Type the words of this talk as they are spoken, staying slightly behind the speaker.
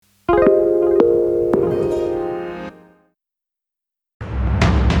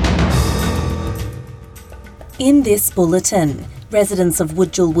In this bulletin, residents of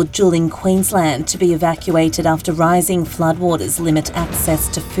Wujal Wujal in Queensland to be evacuated after rising floodwaters limit access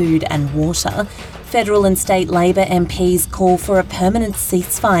to food and water. Federal and state Labor MPs call for a permanent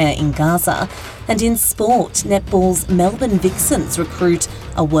ceasefire in Gaza. And in sport, Netball's Melbourne Vixens recruit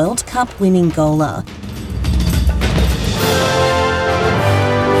a World Cup winning goaler.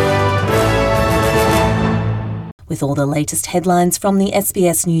 With all the latest headlines from the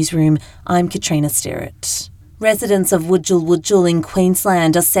SBS newsroom, I'm Katrina Sterrett. Residents of Wujal Wujal in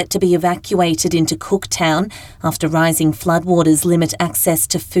Queensland are set to be evacuated into Cooktown after rising floodwaters limit access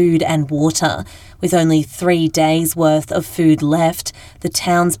to food and water. With only 3 days' worth of food left, the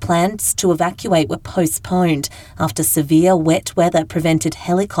town's plans to evacuate were postponed after severe wet weather prevented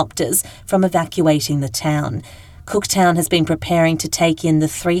helicopters from evacuating the town. Cooktown has been preparing to take in the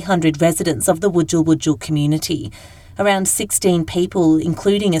 300 residents of the Wujal Wujal community. Around 16 people,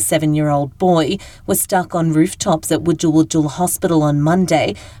 including a 7-year-old boy, were stuck on rooftops at Wujal Wujal Hospital on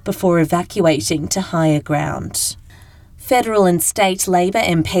Monday before evacuating to higher ground. Federal and state Labor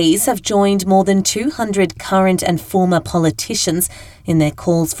MPs have joined more than 200 current and former politicians in their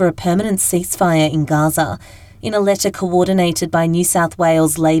calls for a permanent ceasefire in Gaza. In a letter coordinated by New South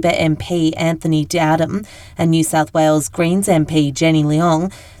Wales Labor MP Anthony Dowdham and New South Wales Greens MP Jenny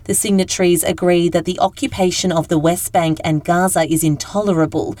Leong, the signatories agree that the occupation of the West Bank and Gaza is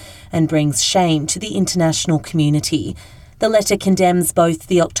intolerable and brings shame to the international community. The letter condemns both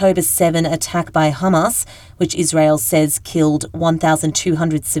the October 7 attack by Hamas, which Israel says killed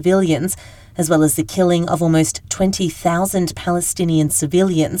 1,200 civilians, as well as the killing of almost 20,000 Palestinian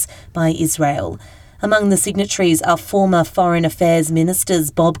civilians by Israel. Among the signatories are former Foreign Affairs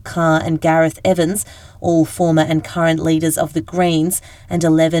Ministers Bob Carr and Gareth Evans, all former and current leaders of the Greens, and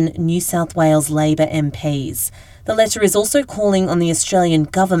 11 New South Wales Labor MPs. The letter is also calling on the Australian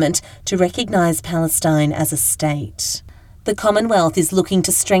government to recognise Palestine as a state. The Commonwealth is looking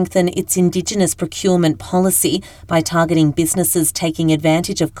to strengthen its Indigenous procurement policy by targeting businesses taking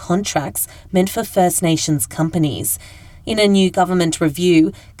advantage of contracts meant for First Nations companies. In a new government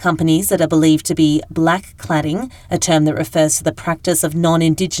review, companies that are believed to be black-cladding, a term that refers to the practice of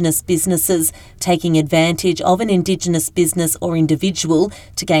non-Indigenous businesses taking advantage of an Indigenous business or individual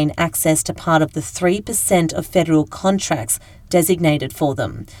to gain access to part of the 3% of federal contracts designated for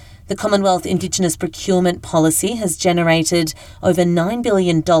them. The Commonwealth Indigenous procurement policy has generated over $9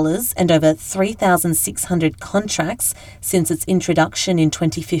 billion and over 3,600 contracts since its introduction in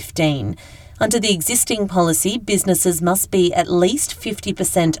 2015. Under the existing policy, businesses must be at least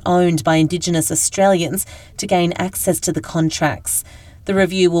 50% owned by Indigenous Australians to gain access to the contracts. The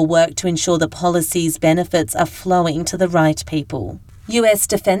review will work to ensure the policy's benefits are flowing to the right people. US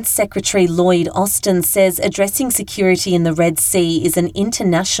Defence Secretary Lloyd Austin says addressing security in the Red Sea is an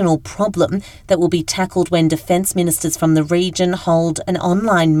international problem that will be tackled when defence ministers from the region hold an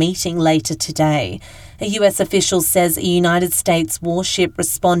online meeting later today. A US official says a United States warship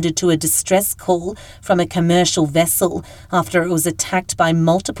responded to a distress call from a commercial vessel after it was attacked by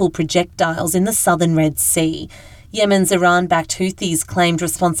multiple projectiles in the southern Red Sea. Yemen's Iran-backed Houthis claimed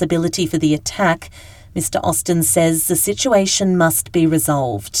responsibility for the attack. Mr. Austin says the situation must be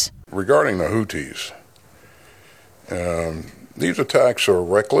resolved. Regarding the Houthis, these attacks are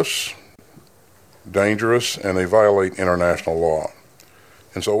reckless, dangerous, and they violate international law.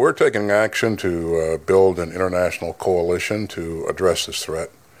 And so we're taking action to build an international coalition to address this threat.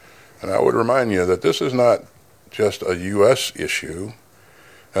 And I would remind you that this is not just a U.S. issue.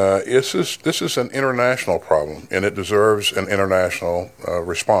 This is an international problem, and it deserves an international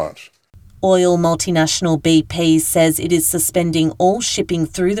response. Oil multinational BP says it is suspending all shipping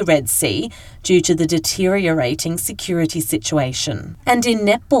through the Red Sea due to the deteriorating security situation. And in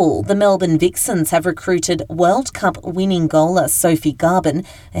netball, the Melbourne Vixens have recruited World Cup winning goaler Sophie Garbin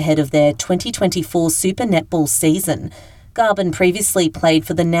ahead of their 2024 Super Netball season. Garbin previously played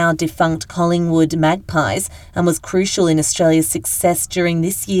for the now-defunct Collingwood Magpies and was crucial in Australia's success during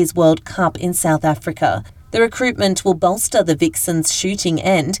this year's World Cup in South Africa. The recruitment will bolster the Vixens' shooting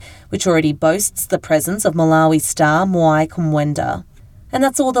end, which already boasts the presence of Malawi star Moai Kumwenda. And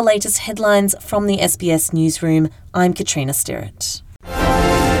that's all the latest headlines from the SBS newsroom. I'm Katrina Sterrett.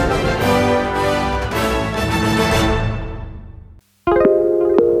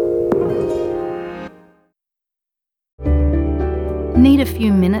 Need a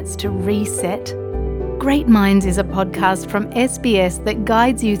few minutes to reset? Great Minds is a podcast from SBS that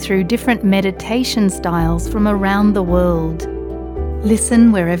guides you through different meditation styles from around the world.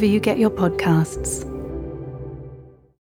 Listen wherever you get your podcasts.